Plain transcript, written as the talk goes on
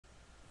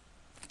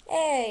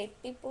Hey,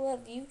 people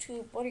of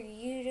YouTube, what are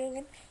you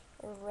doing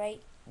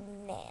right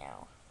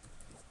now?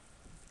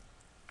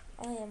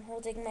 I am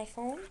holding my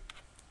phone,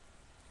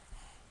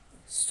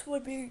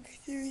 swimming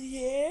through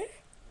the air,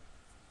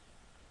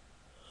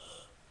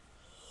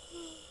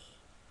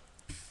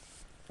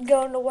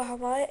 going to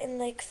Wawa in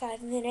like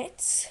 5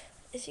 minutes.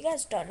 If you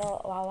guys don't know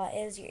what Wawa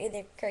is, you're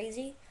either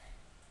crazy,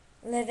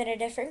 live in a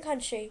different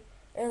country,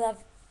 or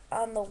live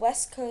on the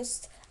west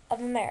coast of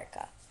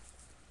America.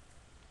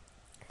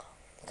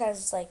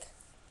 Because, like,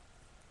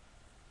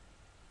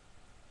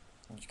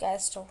 you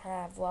guys don't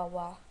have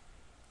Wawa.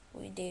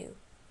 We do.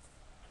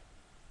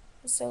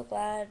 I'm so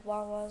glad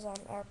Wawa's on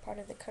our part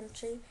of the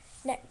country,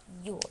 not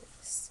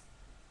yours.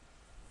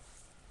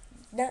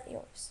 Not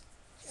yours.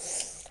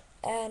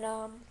 And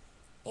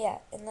yeah,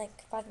 in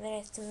like 5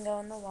 minutes I'm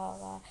going to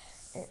Wawa,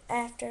 and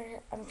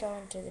after I'm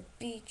going to the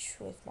beach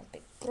with my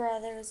big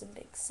brothers and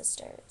big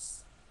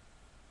sisters.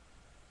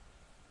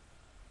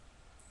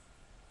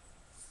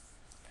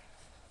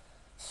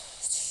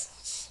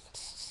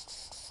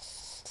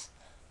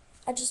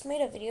 I just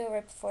made a video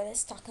right before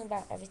this talking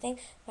about everything,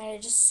 but I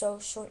just so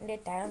shortened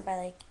it down by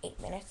like 8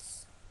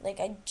 minutes.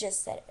 Like I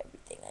just said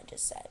everything I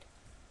just said.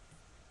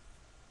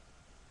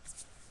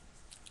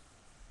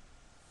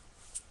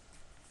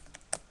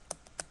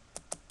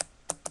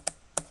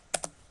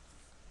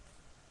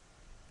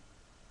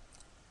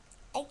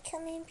 I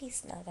come in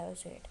peace. No, that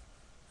was weird.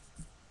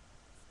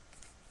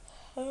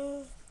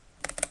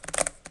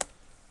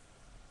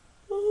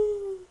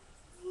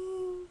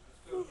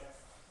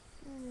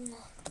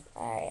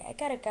 Alright, I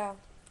gotta go.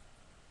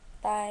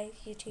 Bye,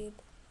 YouTube.